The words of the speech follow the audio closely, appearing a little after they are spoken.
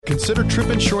consider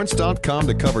tripinsurance.com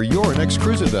to cover your next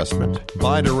cruise investment.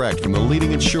 Buy direct from the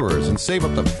leading insurers and save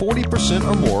up to 40%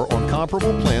 or more on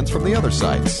comparable plans from the other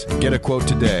sites. Get a quote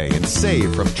today and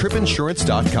save from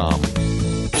tripinsurance.com.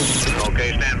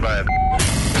 Okay, stand by.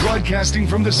 Broadcasting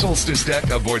from the Solstice deck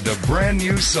aboard the brand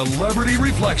new Celebrity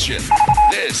Reflection.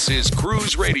 This is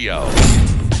Cruise Radio.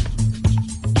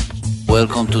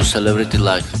 Welcome to Celebrity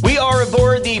Life. We are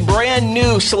aboard the brand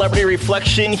new Celebrity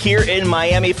Reflection here in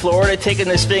Miami, Florida, taking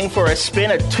this thing for a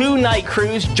spin, a 2-night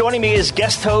cruise. Joining me is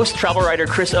guest host, travel writer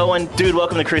Chris Owen. Dude,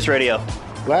 welcome to Cruise Radio.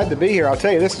 Glad to be here. I'll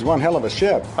tell you, this is one hell of a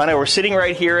ship. I know, we're sitting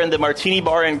right here in the Martini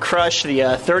Bar in Crush, the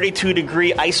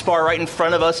 32-degree ice bar right in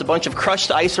front of us, a bunch of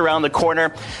crushed ice around the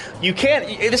corner. You can't,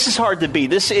 this is hard to beat.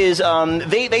 This is,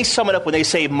 they sum it up when they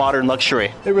say modern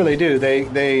luxury. They really do.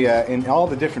 They in all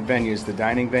the different venues, the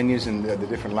dining venues and the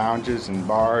different lounges and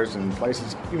bars and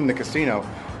places, even the casino,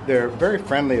 they're very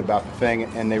friendly about the thing,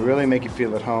 and they really make you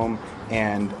feel at home.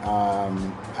 And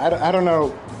I don't know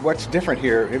what's different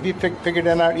here. Have you figured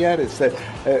that out yet? It's that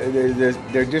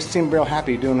they just seem real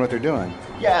happy doing what they're doing.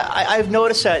 Yeah, I've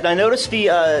noticed that. And I noticed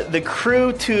the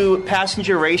crew to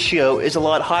passenger ratio is a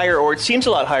lot higher, or it seems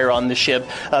a lot higher on the ship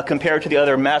compared to the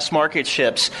other mass market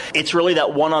ships. It's really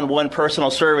that one-on-one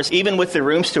personal service. Even with the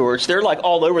room stewards, they're like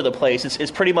all over the place.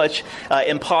 It's pretty much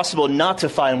impossible not to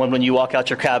find one when you walk out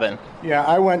your cabin. Yeah,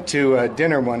 I went to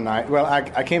dinner one night. Well,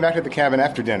 I came back to the cabin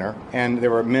after dinner, and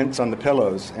there were mints on the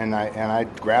pillows, and I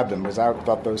grabbed them because I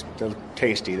thought those were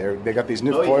tasty. They got these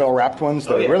new foil-wrapped ones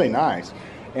that are really nice.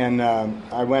 And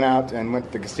I went out and went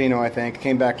to the casino, I think,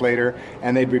 came back later,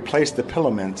 and they'd replaced the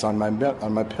pillow mints on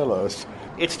my pillows.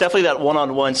 It's definitely that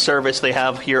one-on-one service they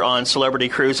have here on Celebrity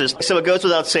Cruises. So it goes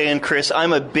without saying, Chris,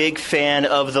 I'm a big fan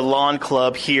of the Lawn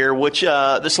Club here, which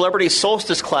the Celebrity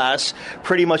Solstice class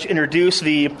pretty much introduced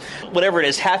the, whatever it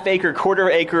is, half-acre,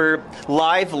 quarter-acre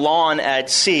live lawn at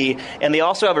sea. And they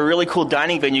also have a really cool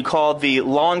dining venue called the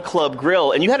Lawn Club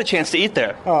Grill, and you had a chance to eat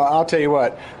there. Oh, I'll tell you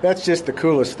what, that's just the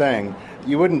coolest thing.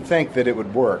 You wouldn't think that it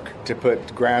would work to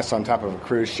put grass on top of a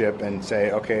cruise ship and say,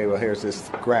 okay, well, here's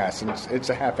this grass. And it's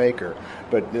a half acre,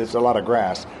 but there's a lot of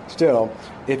grass. Still,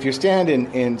 if you stand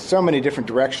in so many different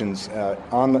directions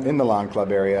in the Lawn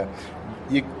Club area,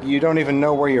 you don't even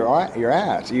know where you're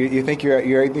at. You think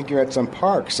you're at some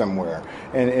park somewhere.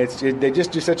 And they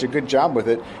just do such a good job with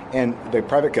it. And the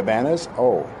private cabanas,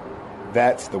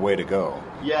 that's the way to go.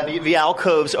 Yeah, the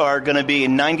alcoves are going to be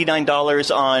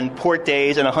 $99 on port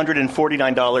days and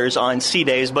 $149 on sea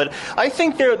days, but I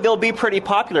think they'll be pretty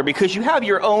popular because you have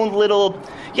your own little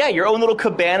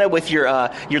cabana with your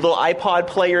little iPod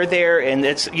player there, and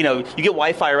it's, you get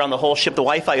Wi-Fi around the whole ship. The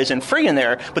Wi-Fi isn't free in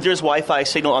there, but there's Wi-Fi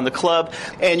signal on the club,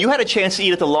 and you had a chance to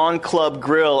eat at the Lawn Club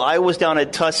Grill. I was down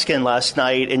at Tuscan last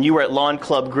night, and you were at Lawn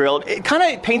Club Grill. Kind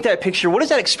of paint that picture. What is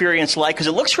that experience like? Because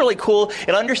it llooks really cool,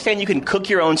 and I understand you can cook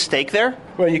your own steak there.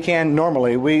 Well, you can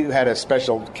normally. We had a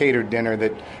special catered dinner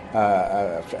that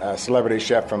a celebrity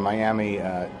chef from Miami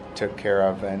took care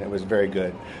of, and it was very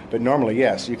good. But normally,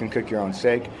 yes, you can cook your own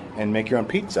steak and make your own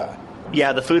pizza.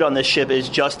 Yeah, the food on this ship is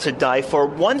just to die for.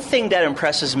 One thing that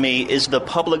impresses me is the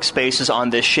public spaces on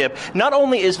this ship. Not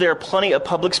only is there plenty of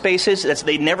public spaces,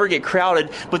 they never get crowded,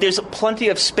 but there's plenty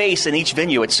of space in each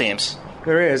venue, it seems.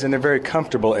 There is, and they're very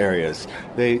comfortable areas.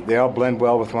 They all blend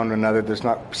well with one another. There's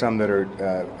not some that are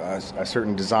a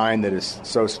certain design that is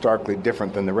so starkly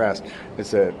different than the rest.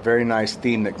 It's a very nice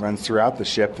theme that runs throughout the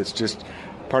ship. That's just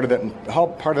part of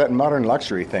that modern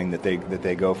luxury thing that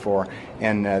they go for,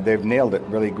 and they've nailed it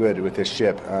really good with this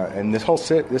ship. And this whole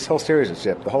series of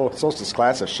ships, the whole Solstice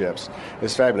class of ships,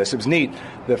 is fabulous. It was neat.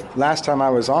 The last time I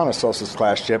was on a Solstice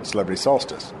class ship, Celebrity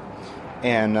Solstice.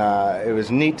 And it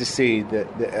was neat to see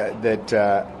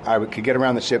that I could get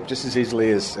around the ship just as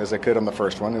easily as I could on the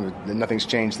first one. Nothing's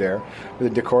changed there. The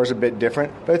decor's a bit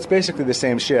different, but it's basically the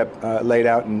same ship laid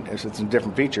out and some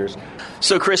different features.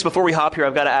 So, Chris, before we hop here,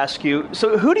 I've got to ask you,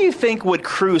 so who do you think would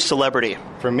cruise Celebrity?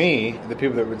 For me, the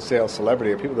people that would sail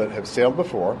Celebrity are people that have sailed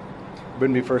before.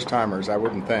 Wouldn't be first-timers, I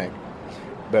wouldn't think.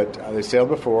 But they sailed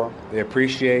before. They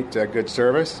appreciate good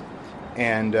service,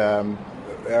 and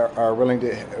are willing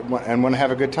to and want to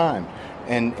have a good time,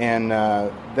 and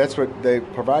that's what they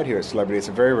provide here at Celebrity. It's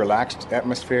a very relaxed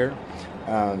atmosphere.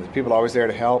 People are always there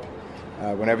to help.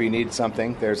 Whenever you need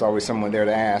something, there's always someone there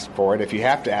to ask for it. If you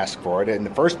have to ask for it in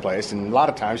the first place, and a lot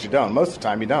of times you don't. Most of the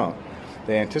time you don't.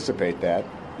 They anticipate that,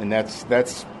 and that's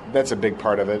a big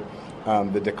part of it.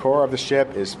 The decor of the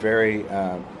ship is very,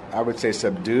 I would say,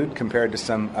 subdued compared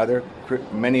to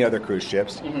many other cruise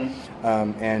ships,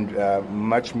 and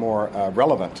much more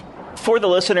relevant. For the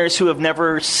listeners who have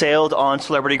never sailed on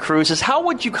Celebrity Cruises, how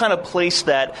would you kind of place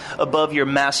that above your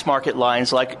mass market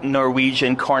lines like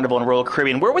Norwegian, Carnival, and Royal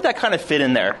Caribbean? Where would that kind of fit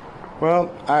in there?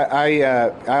 Well,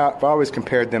 I've always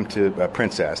compared them to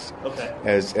Princess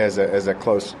as a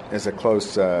close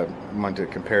one to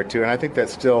compare to, and I think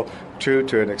that's still true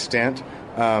to an extent.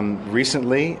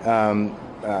 Recently,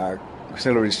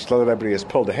 Celebrity has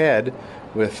pulled ahead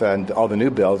with all the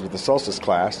new builds with the Solstice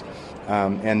class.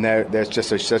 And there's just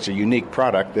such a unique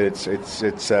product that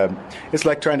it's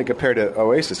like trying to compare to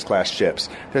Oasis class ships.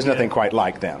 There's nothing quite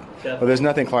like them. Yeah. Well, there's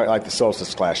nothing quite like the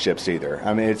Solstice class ships either.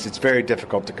 I mean, it's very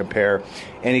difficult to compare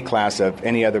any class of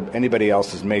anybody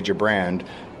else's major brand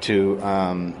to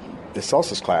the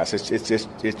Solstice class.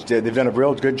 They've done a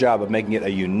real good job of making it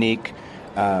a unique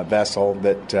vessel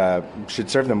that should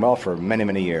serve them well for many,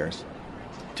 many years.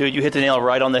 Dude, you hit the nail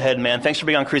right on the head, man. Thanks for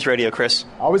being on Cruise Radio, Chris.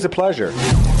 Always a pleasure.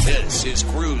 This is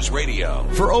Cruise Radio.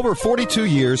 For over 42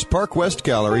 years, Park West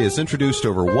Gallery has introduced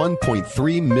over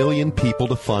 1.3 million people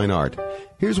to fine art.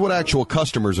 Here's what actual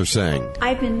customers are saying.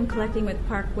 I've been collecting with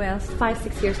Park West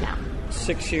 5-6 years now.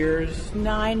 6 years.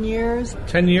 9 years.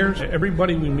 10 years.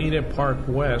 Everybody we meet at Park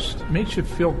West makes you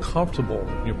feel comfortable.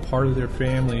 You're part of their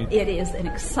family. It is an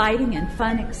exciting and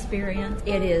fun experience.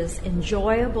 It is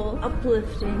enjoyable,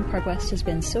 uplifting. Park West has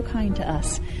been so kind to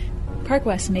us. Park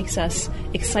West makes us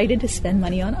excited to spend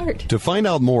money on art. To find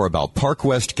out more about Park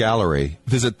West Gallery,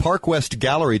 visit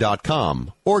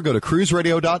parkwestgallery.com or go to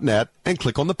cruiseradio.net and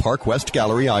click on the Park West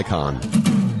Gallery icon.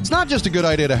 It's not just a good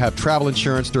idea to have travel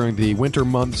insurance during the winter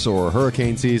months or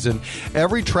hurricane season.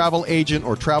 Every travel agent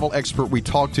or travel expert we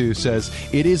talk to says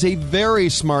it is a very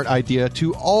smart idea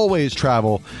to always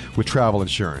travel with travel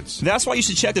insurance. That's why you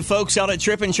should check the folks out at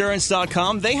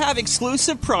tripinsurance.com. They have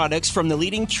exclusive products from the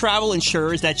leading travel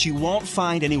insurers that you won't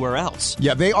find anywhere else.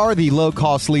 Yeah, they are the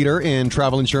low-cost leader in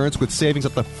travel insurance with savings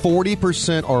up to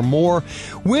 40% or more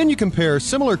when you compare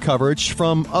similar coverage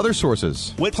from other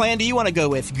sources. What plan do you want to go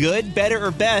with? Good, better, or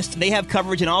best? They have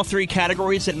coverage in all three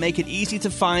categories that make it easy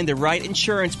to find the right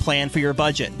insurance plan for your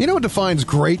budget. You know what defines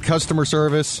great customer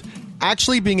service?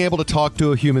 Actually being able to talk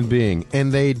to a human being,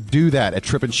 and they do that at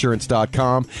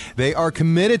tripinsurance.com. They are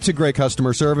committed to great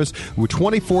customer service with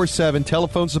 24/7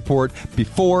 telephone support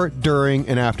before, during,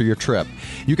 and after your trip.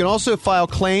 You can also file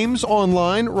claims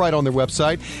online right on their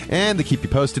website, and they keep you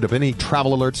posted of any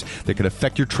travel alerts that could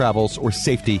affect your travels or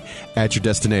safety at your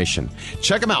destination.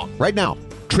 Check them out right now,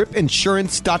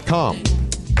 tripinsurance.com.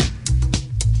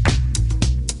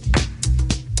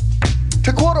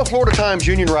 To quote a Florida Times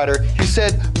Union writer, he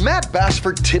said, Matt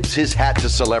Bassford tips his hat to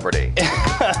Celebrity.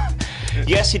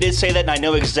 Yes, he did say that, and I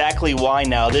know exactly why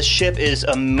now. This ship is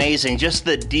amazing. Just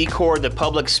the decor, the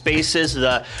public spaces,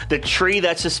 the tree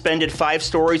that's suspended 5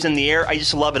 stories in the air. I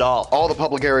just love it all. All the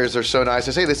public areas are so nice.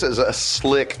 I say this is a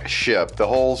slick ship. The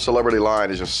whole Celebrity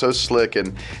line is just so slick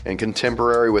and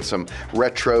contemporary with some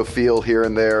retro feel here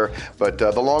and there. But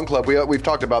the lawn club, we've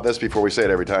talked about this before. We say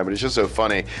it every time, but it's just so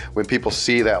funny when people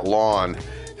see that lawn.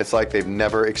 It's like they've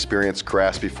never experienced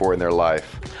grass before in their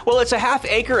life. Well, it's a half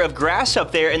acre of grass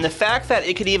up there, and the fact that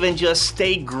it could even just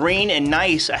stay green and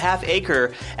nice, a half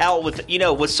acre out with,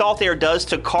 what salt air does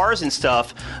to cars and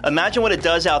stuff. Imagine what it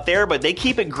does out there, but they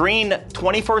keep it green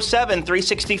 24/7,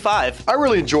 365. I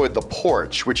really enjoyed the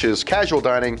porch, which is casual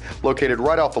dining located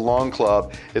right off the lawn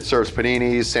club. It serves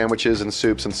paninis, sandwiches, and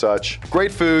soups and such.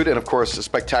 Great food, and of course, a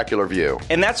spectacular view.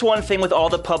 And that's one thing with all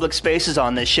the public spaces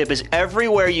on this ship is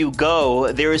everywhere you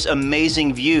go, there's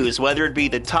amazing views, whether it be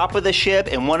the top of the ship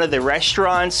and one of the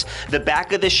restaurants, the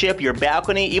back of the ship, your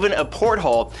balcony, even a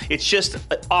porthole. It's just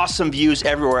awesome views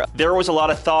everywhere. There was a lot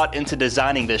of thought into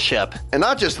designing this ship. And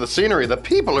not just the scenery, the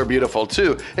people are beautiful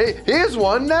too. Hey, here's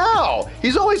one now.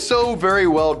 He's always so very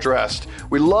well dressed.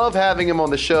 We love having him on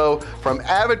the show. From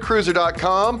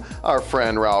avidcruiser.com, our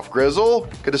friend Ralph Grizzle.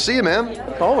 Good to see you, man.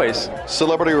 Always.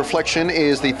 Celebrity Reflection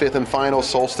is the 5th and final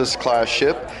Solstice class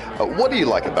ship. What do you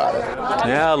like about it?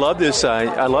 Yeah, I love this.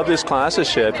 I love this class of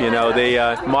ship.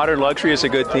 The modern luxury is a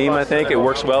good theme. I think it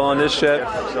works well on this ship.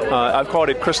 I've called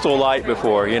it Crystal Light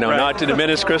before. Not to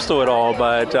diminish Crystal at all,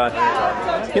 but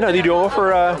they do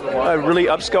offer a really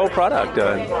upscale product.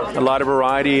 A lot of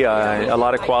variety, a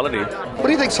lot of quality. What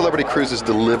do you think Celebrity Cruises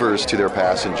delivers to their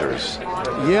passengers?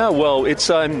 Yeah, well, it's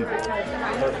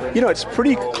it's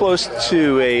pretty close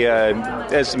to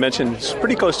as mentioned, it's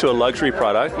pretty close to a luxury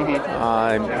product.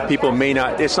 Mm-hmm. People may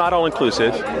not, it's not all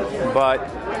inclusive, but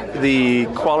the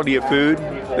quality of food,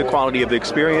 the quality of the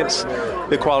experience,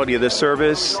 the quality of the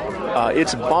service,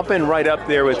 it's bumping right up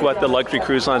there with what the luxury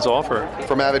cruise lines offer.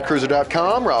 From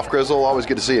AvidCruiser.com, Ralph Grizzle, always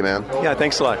good to see you, man. Yeah,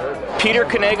 thanks a lot. Peter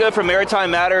Kaniga from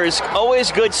Maritime Matters,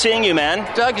 always good seeing you, man.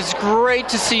 Doug, it's great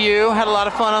to see you. Had a lot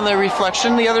of fun on the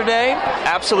Reflection the other day.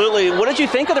 Absolutely. What did you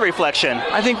think of the Reflection?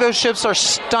 I think those ships are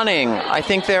stunning. I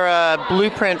think they're a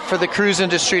blueprint for the cruise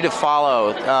industry to follow.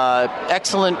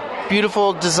 Excellent,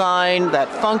 beautiful design that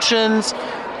functions,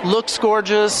 looks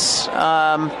gorgeous.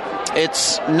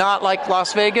 It's not like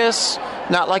Las Vegas,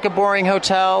 not like a boring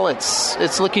hotel.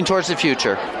 It's looking towards the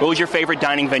future. What was your favorite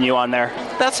dining venue on there?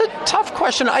 That's a tough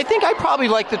question. I think I probably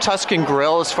like the Tuscan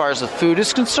Grill as far as the food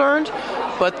is concerned,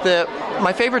 but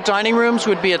my favorite dining rooms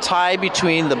would be a tie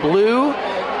between the Blue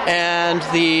and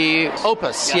the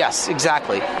Opus. Yes,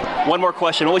 exactly. One more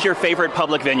question. What was your favorite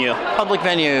public venue? Public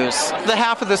venues. The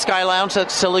half of the Sky Lounge that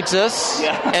still exists,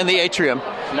 and the Atrium.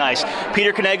 Nice.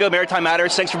 Peter Kaniga, Maritime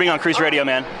Matters. Thanks for being on Cruise Radio,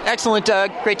 man. Excellent,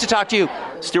 Doug. Great to talk to you.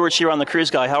 Stuart Shearer on the Cruise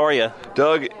Guy. How are you?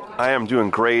 Doug, I am doing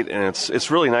great, and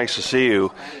it's really nice to see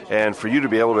you, and for you to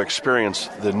be able to experience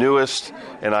the newest,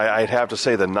 and I'd have to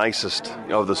say the nicest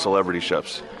of the Celebrity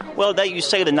ships. Well, that you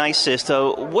say the nicest,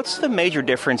 what's the major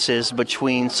differences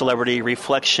between Celebrity,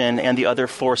 Reflection, and the other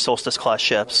 4 Solstice-class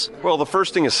ships? Well, the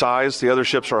first thing is size. The other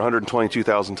ships are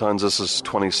 122,000 tons. This is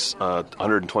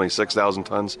 126,000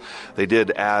 tons. They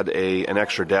did add an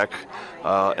extra deck,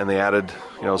 and they added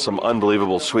some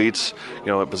unbelievable suites.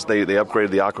 They upgraded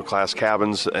the Aqua Class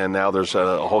cabins, and now there's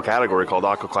a whole category called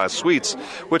Aqua Class suites,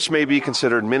 which may be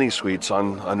considered mini suites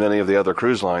on many of the other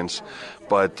cruise lines.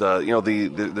 But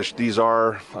these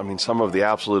are, some of the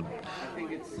absolute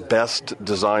best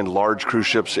designed large cruise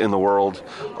ships in the world,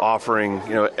 offering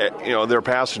their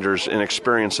passengers an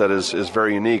experience that is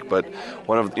very unique. But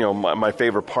one of my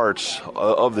favorite parts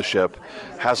of the ship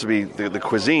has to be the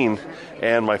cuisine,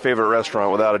 and my favorite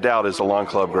restaurant, without a doubt, is the Lawn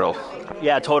Club Grill.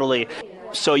 Yeah, totally.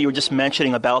 So you were just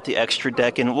mentioning about the extra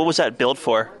deck, and what was that built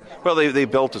for? Well, they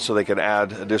built it so they could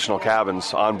add additional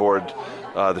cabins on board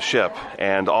the ship,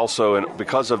 and also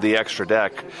because of the extra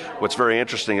deck, what's very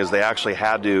interesting is they actually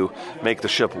had to make the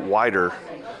ship wider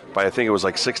by, I think it was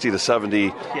like 60 to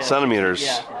 70 centimeters.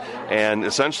 Yeah. And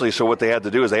essentially, so what they had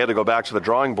to do is they had to go back to the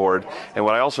drawing board. And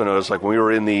what I also noticed, like when we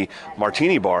were in the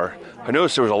Martini Bar, I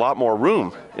noticed there was a lot more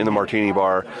room in the Martini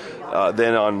Bar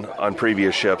than on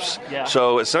previous ships. Yeah.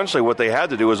 So essentially what they had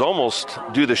to do was almost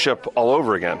do the ship all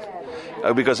over again.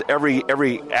 Because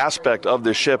every aspect of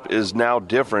this ship is now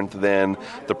different than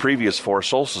the previous 4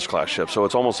 Solstice-class ships. So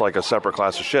it's almost like a separate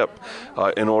class of ship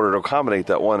in order to accommodate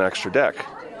that one extra deck.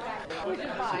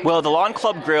 Well, the Lawn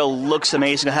Club Grill looks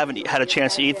amazing. I haven't had a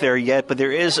chance to eat there yet, but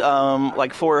there is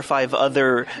like 4 or 5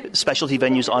 other specialty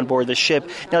venues on board the ship.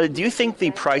 Now, do you think the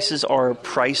prices are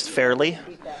priced fairly?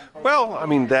 Well,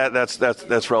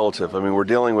 that's relative. We're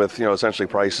dealing with essentially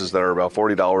prices that are about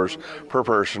 $40 per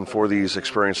person for these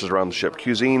experiences around the ship.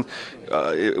 Cuisine,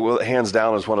 hands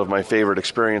down, is one of my favorite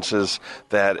experiences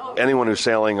that anyone who's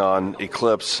sailing on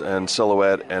Eclipse and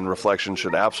Silhouette and Reflection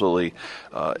should absolutely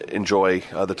enjoy.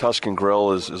 The Tuscan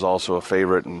Grill is also a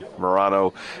favorite, and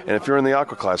Murano. And if you're in the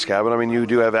Aqua Class cabin, you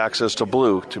do have access to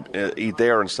Blue to eat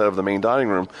there instead of the main dining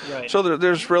room. Right. So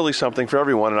there's really something for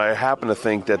everyone. And I happen to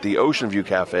think that the Ocean View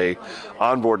Cafe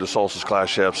on board the Solstice-class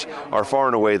ships are far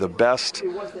and away the best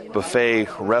buffet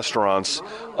restaurants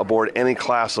aboard any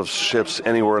class of ships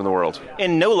anywhere in the world.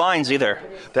 And no lines either.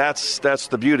 That's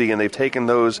the beauty, and they've taken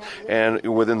those and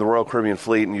within the Royal Caribbean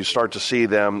fleet, and you start to see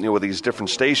them with these different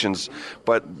stations,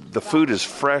 but the food is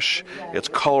fresh, it's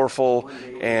colorful,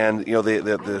 and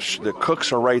the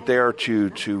cooks are right there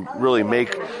to really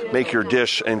make your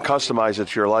dish and customize it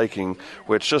to your liking,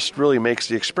 which just really makes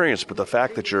the experience. But the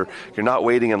fact that you're not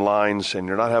waiting in lines and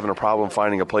you're not having a problem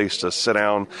finding a place to sit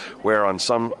down, where on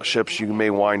some ships you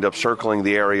may wind up circling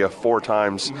the area 4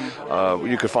 times.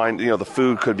 You could find the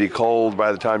food could be cold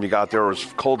by the time you got there. It was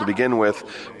cold to begin with,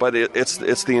 but it's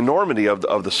the enormity of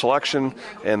the selection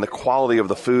and the quality of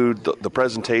the food, the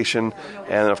presentation,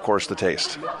 and of course the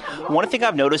taste. One thing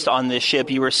I've noticed on this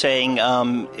ship, you were saying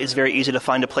it's very easy to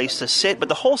find a place to sit, but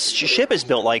the whole ship is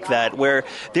built like that, where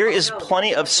there is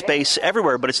plenty of space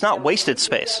everywhere, but it's not wasted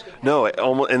space. No,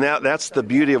 and that's the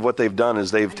beauty of what they've done,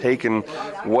 is they've taken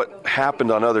what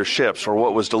happened on other ships or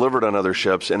what was delivered on other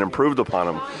ships and improved upon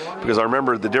them. Because I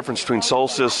remember the difference between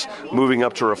Solstice moving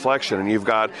up to Reflection, and you've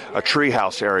got a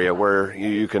treehouse area where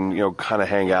you can kind of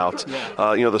hang out.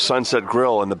 The Sunset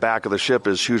Grill in the back of the ship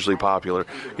is hugely popular.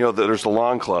 There's the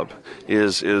Lawn Club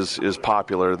is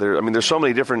popular. There's so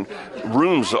many different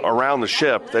rooms around the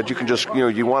ship that you can just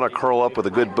you want to curl up with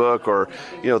a good book, or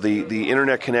the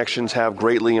internet connections have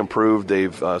greatly improved.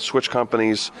 They've switch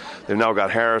companies. They've now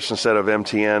got Harris instead of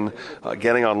MTN.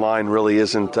 Getting online really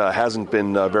hasn't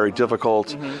been very difficult.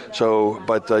 Mm-hmm. So,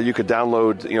 but you could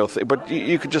download, but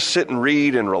you could just sit and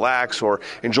read and relax or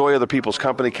enjoy other people's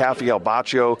company. Cafe El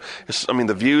Baccio.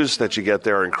 The views that you get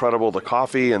there are incredible. The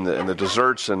coffee and the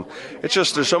desserts, and it's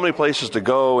just there's so many places to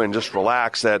go and just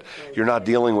relax that you're not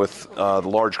dealing with the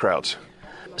large crowds.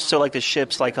 So like the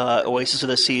ships like Oasis of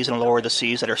the Seas and Allure of the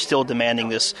Seas that are still demanding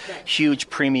this huge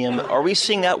premium, are we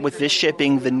seeing that with this ship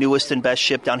being the newest and best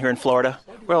ship down here in Florida?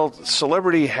 Well,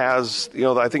 Celebrity has,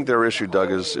 I think their issue,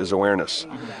 Doug, is awareness.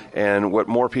 And what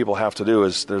more people have to do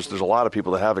is there's a lot of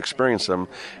people that have experienced them,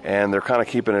 and they're kind of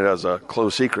keeping it as a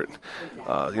closed secret.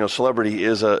 Celebrity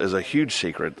is a huge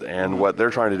secret, and what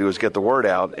they're trying to do is get the word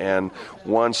out. And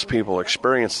once people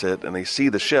experience it and they see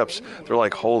the ships, they're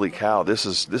like, "Holy cow, this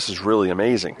is really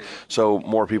amazing!" So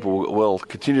more people will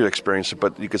continue to experience it.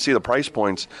 But you can see the price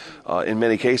points in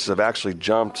many cases have actually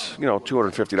jumped,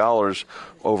 $250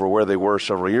 over where they were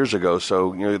several years ago.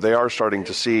 So they are starting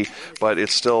to see, but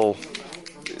it's still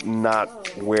not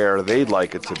where they'd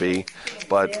like it to be,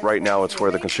 but right now it's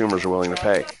where the consumers are willing to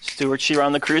pay. Stuart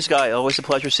Chiron, the cruise guy. Always a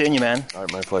pleasure seeing you, man. All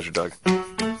right, my pleasure, Doug.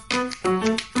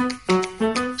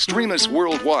 Stream us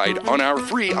worldwide on our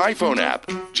free iPhone app.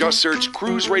 Just search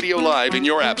Cruise Radio Live in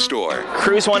your app store.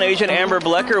 Cruise One agent Amber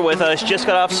Blecker with us. Just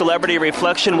got off Celebrity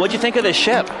Reflection. What'd you think of this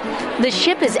ship? The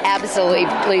ship is absolutely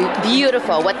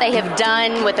beautiful. What they have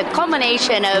done with the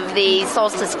culmination of the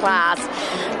Solstice class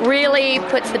really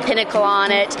puts the pinnacle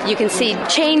on it. You can see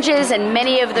changes in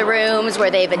many of the rooms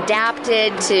where they've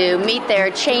adapted to meet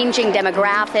their changing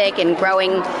demographic and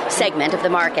growing segment of the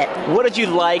market. What did you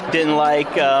like, didn't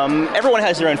like? Everyone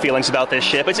has their own feelings about this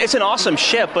ship. It's an awesome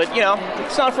ship, but,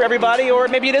 it's not for everybody, or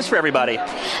maybe it is for everybody.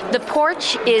 The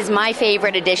porch is my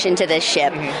favorite addition to this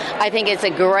ship. I think it's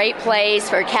a great place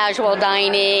for casual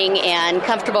dining and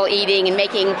comfortable eating and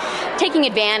taking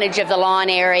advantage of the lawn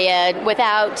area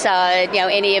without,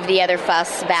 any of the other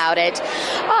fuss about it.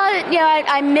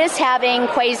 I miss having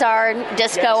Quasar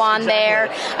Disco on there.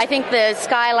 I think the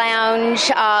Sky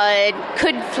Lounge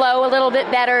could flow a little bit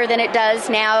better than it does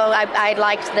now. I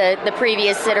liked the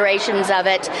previous iterations of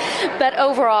it. But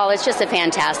overall, it's just a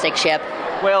fantastic ship.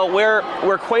 Well, where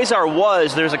Quasar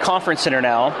was, there's a conference center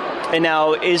now. And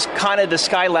now is kind of the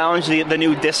Sky Lounge the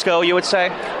new disco, you would say?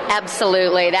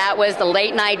 Absolutely. That was the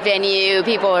late night venue.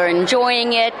 People are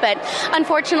enjoying it, but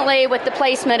unfortunately with the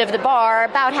placement of the bar,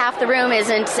 about half the room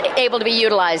isn't able to be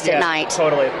utilized at night.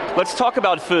 Totally. Let's talk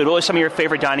about food. What are some of your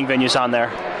favorite dining venues on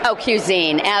there? Oh,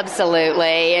 cuisine,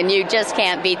 absolutely. And you just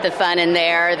can't beat the fun in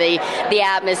there, the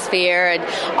atmosphere.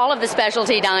 And all of the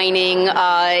specialty dining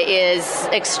is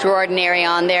extraordinary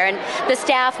on there. And the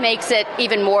staff makes it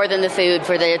even more than the food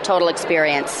for the total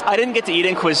experience. I didn't get to eat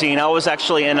in Cuisine. I was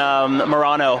actually in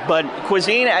Murano. But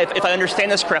Cuisine, if I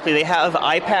understand this correctly, they have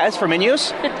iPads for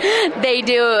menus? They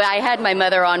do. I had my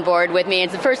mother on board with me.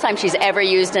 It's the first time she's ever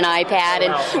used an iPad,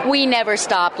 and we never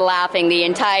stopped laughing the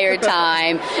entire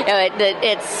time.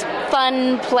 It's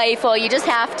fun, playful. You just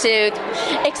have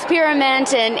to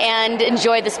experiment and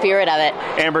enjoy the spirit of it.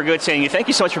 Amber, good seeing you. Thank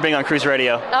you so much for being on Cruise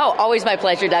Radio. Oh, always my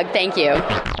pleasure, Doug. Thank you.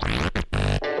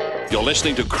 You're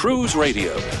listening to Cruise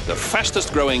Radio, the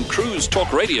fastest-growing cruise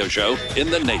talk radio show in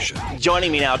the nation.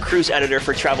 Joining me now, cruise editor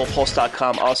for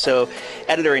TravelPulse.com, also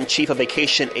editor-in-chief of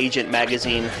Vacation Agent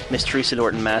Magazine, Miss Teresa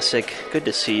Norton-Massick. Good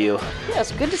to see you.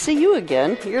 Yes, good to see you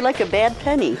again. You're like a bad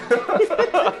penny.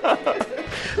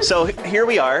 So here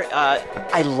we are.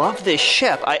 I love this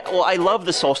ship. I love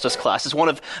the Solstice class. It's one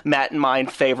of Matt and mine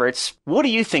favorites. What do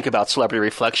you think about Celebrity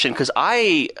Reflection? Because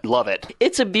I love it.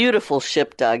 It's a beautiful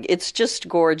ship, Doug. It's just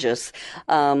gorgeous.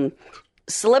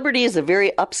 Celebrity is a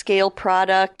very upscale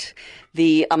product.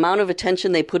 The amount of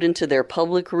attention they put into their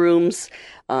public rooms,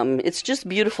 it's just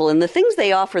beautiful. And the things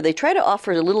they try to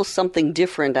offer a little something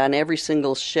different on every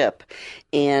single ship.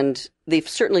 And they've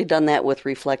certainly done that with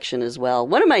Reflection as well.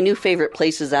 One of my new favorite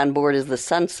places on board is the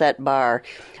Sunset Bar.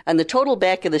 On the total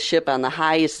back of the ship on the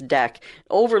highest deck,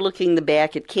 overlooking the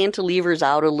back, it cantilevers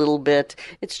out a little bit.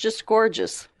 It's just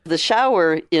gorgeous. The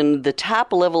shower in the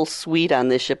top level suite on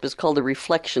this ship is called the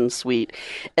Reflection Suite.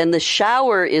 And the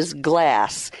shower is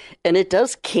glass, and it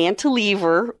does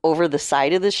cantilever over the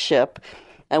side of the ship.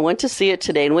 I went to see it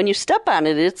today, and when you step on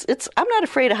it, it's I'm not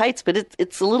afraid of heights, but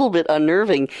it's a little bit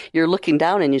unnerving. You're looking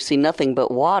down and you see nothing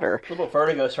but water. A little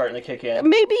vertigo starting to kick in.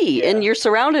 Maybe, yeah. And you're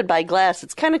surrounded by glass.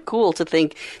 It's kind of cool to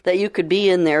think that you could be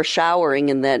in there showering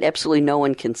and that absolutely no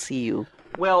one can see you.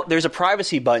 Well, there's a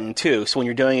privacy button, too, so when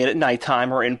you're doing it at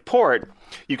nighttime or in port,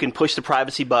 you can push the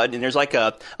privacy button, and there's like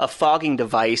a fogging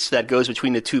device that goes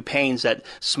between the two panes that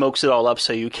smokes it all up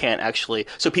so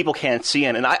people can't see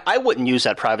in. And I wouldn't use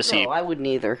that privacy. No, I wouldn't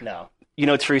either. No. You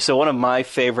know, Teresa, one of my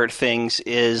favorite things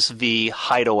is the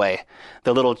Hideaway,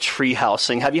 the little tree house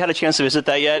thing. Have you had a chance to visit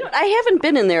that yet? I haven't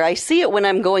been in there. I see it when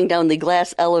I'm going down the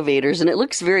glass elevators, and it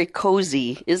looks very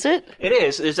cozy. Is it? It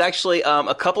is. There's actually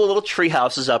a couple of little tree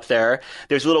houses up there.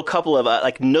 There's a little couple of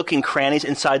like nook and crannies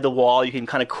inside the wall you can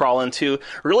kind of crawl into.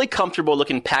 Really comfortable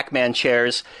looking Pac-Man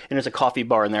chairs, and there's a coffee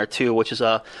bar in there too, which is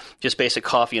just basic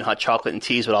coffee and hot chocolate and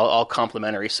teas, but all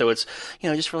complimentary. So it's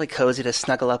just really cozy to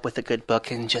snuggle up with a good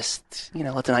book and just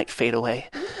let the night fade away.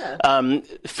 Yeah.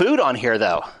 Food on here,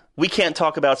 though. We can't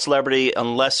talk about Celebrity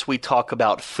unless we talk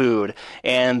about food.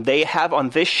 And they have on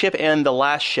this ship and the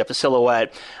last ship, the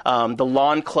Silhouette, the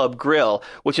Lawn Club Grill,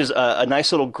 which is a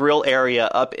nice little grill area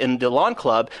up in the Lawn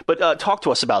Club. But talk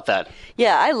to us about that.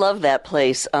 Yeah, I love that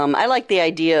place. I like the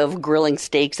idea of grilling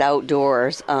steaks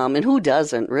outdoors, and who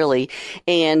doesn't, really?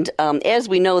 And as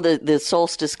we know, the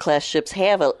Solstice class ships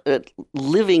have a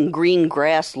living green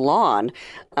grass lawn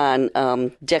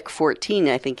on deck 14,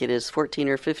 I think it is, 14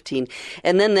 or 15.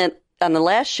 And then on the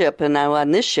last ship, and now on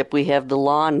this ship, we have the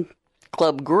Lawn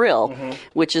Club Grill,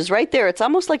 which is right there. It's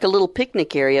almost like a little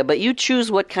picnic area, but you choose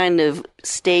what kind of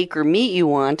steak or meat you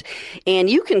want, and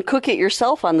you can cook it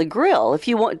yourself on the grill. If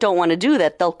you don't want to do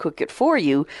that, they'll cook it for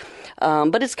you.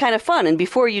 But it's kind of fun. And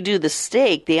before you do the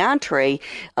steak, the entree,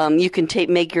 you can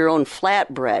make your own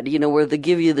flatbread, where they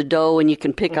give you the dough and you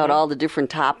can pick out all the different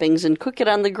toppings and cook it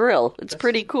on the grill. It's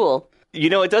pretty cool.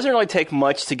 It doesn't really take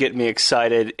much to get me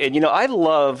excited. And, I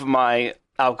love my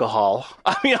alcohol.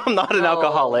 I mean, I'm not an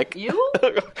alcoholic. You?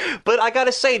 But I got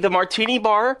to say, the Martini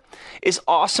Bar is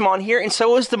awesome on here, and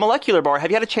so is the Molecular Bar. Have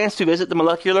you had a chance to visit the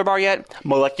Molecular Bar yet?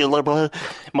 Molecular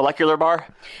Bar?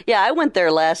 Yeah, I went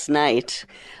there last night.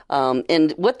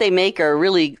 And what they make are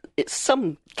really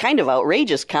some kind of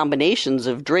outrageous combinations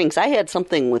of drinks. I had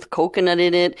something with coconut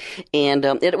in it, and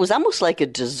it was almost like a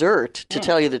dessert, to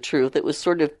tell you the truth. It was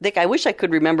sort of thick. I wish I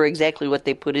could remember exactly what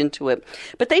they put into it.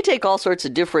 But they take all sorts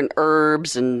of different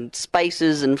herbs and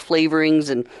spices and flavorings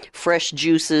and fresh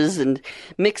juices and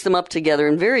mix them up together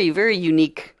in very, very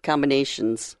unique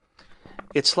combinations.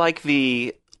 It's like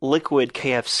the liquid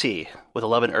KFC with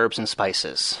 11 herbs and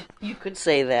spices. You could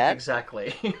say that.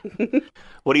 Exactly.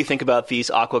 What do you think about these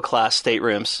Aqua Class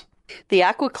staterooms? The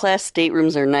Aqua Class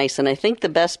staterooms are nice, and I think the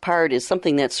best part is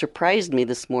something that surprised me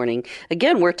this morning.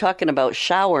 Again, we're talking about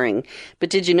showering, but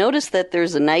did you notice that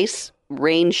there's a nice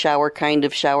rain shower kind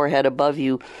of shower head above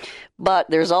you, but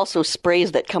there's also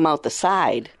sprays that come out the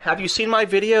side? Have you seen my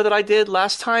video that I did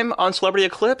last time on Celebrity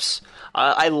Eclipse?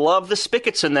 I love the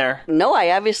spigots in there. No,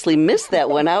 I obviously missed that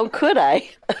one. How could I?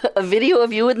 A video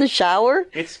of you in the shower?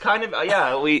 It's kind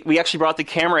of, we actually brought the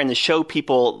camera in to show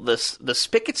people the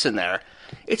spigots in there.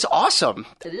 It's awesome.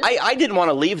 It is. I didn't want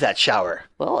to leave that shower.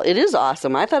 Well, it is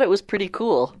awesome. I thought it was pretty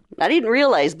cool. I didn't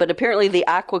realize, but apparently the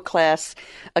Aqua Class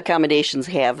accommodations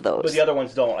have those. But the other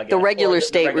ones don't, I guess. The regular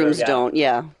staterooms don't,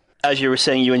 yeah. As you were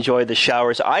saying, you enjoy the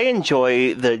showers. I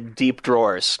enjoy the deep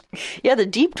drawers. Yeah, the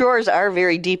deep drawers are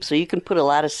very deep, so you can put a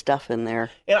lot of stuff in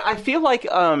there. And I feel like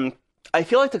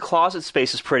the closet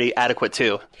space is pretty adequate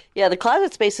too. Yeah, the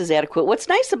closet space is adequate. What's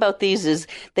nice about these is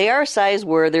they are a size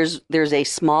where there's a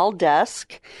small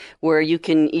desk where you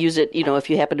can use it, if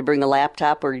you happen to bring a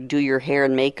laptop or do your hair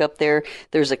and makeup there.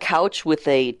 There's a couch with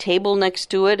a table next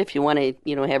to it if you want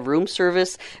to, have room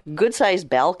service. Good sized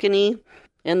balcony.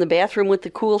 And the bathroom with the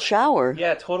cool shower.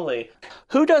 Yeah, totally.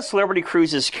 Who does Celebrity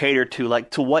Cruises cater to? Like,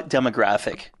 to what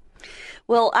demographic?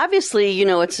 Well, obviously,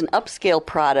 it's an upscale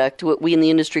product, what we in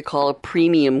the industry call a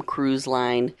premium cruise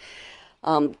line.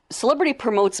 Celebrity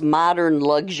promotes modern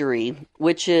luxury,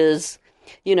 which is,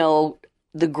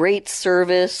 the great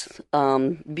service,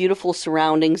 beautiful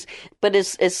surroundings, but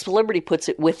as Celebrity puts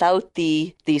it, without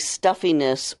the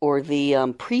stuffiness or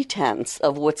the pretense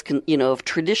of of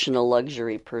traditional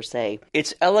luxury per se.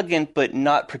 It's elegant but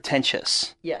not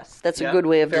pretentious. Yes, that's a good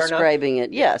way of describing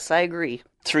it. Yes, I agree.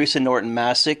 Teresa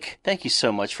Norton-Masick, thank you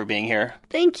so much for being here.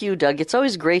 Thank you, Doug. It's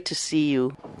always great to see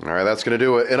you. All right, that's going to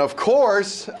do it. And of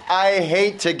course, I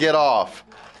hate to get off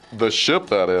the ship,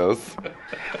 that is.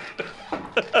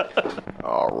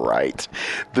 All right.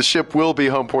 The ship will be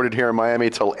home ported here in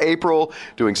Miami till April,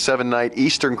 doing 7-night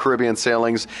Eastern Caribbean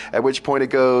sailings, at which point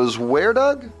it goes where,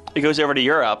 Doug? It goes over to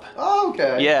Europe. Oh,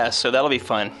 okay. Yeah, so that'll be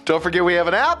fun. Don't forget we have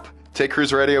an app. Take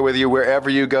Cruise Radio with you wherever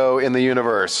you go in the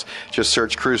universe. Just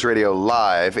search Cruise Radio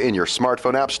Live in your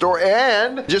smartphone app store.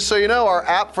 And just so you know, our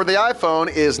app for the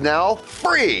iPhone is now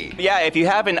free. Yeah, if you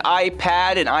have an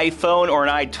iPad, an iPhone, or an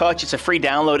iTouch, it's a free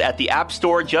download at the App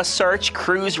Store. Just search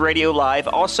Cruise Radio Live.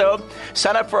 Also,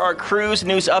 sign up for our cruise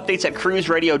news updates at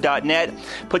cruiseradio.net.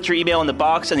 Put your email in the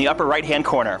box in the upper right-hand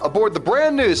corner. Aboard the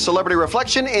brand new Celebrity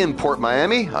Reflection in Port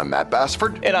Miami, I'm Matt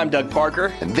Bassford. And I'm Doug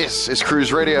Parker. And this is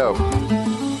Cruise Radio.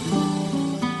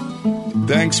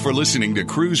 Thanks for listening to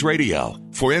Cruise Radio.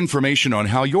 For information on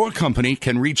how your company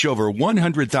can reach over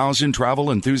 100,000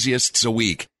 travel enthusiasts a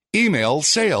week, email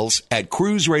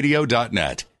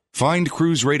sales@cruiseradio.net. Find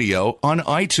Cruise Radio on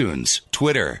iTunes,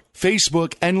 Twitter,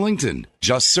 Facebook, and LinkedIn.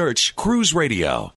 Just search Cruise Radio.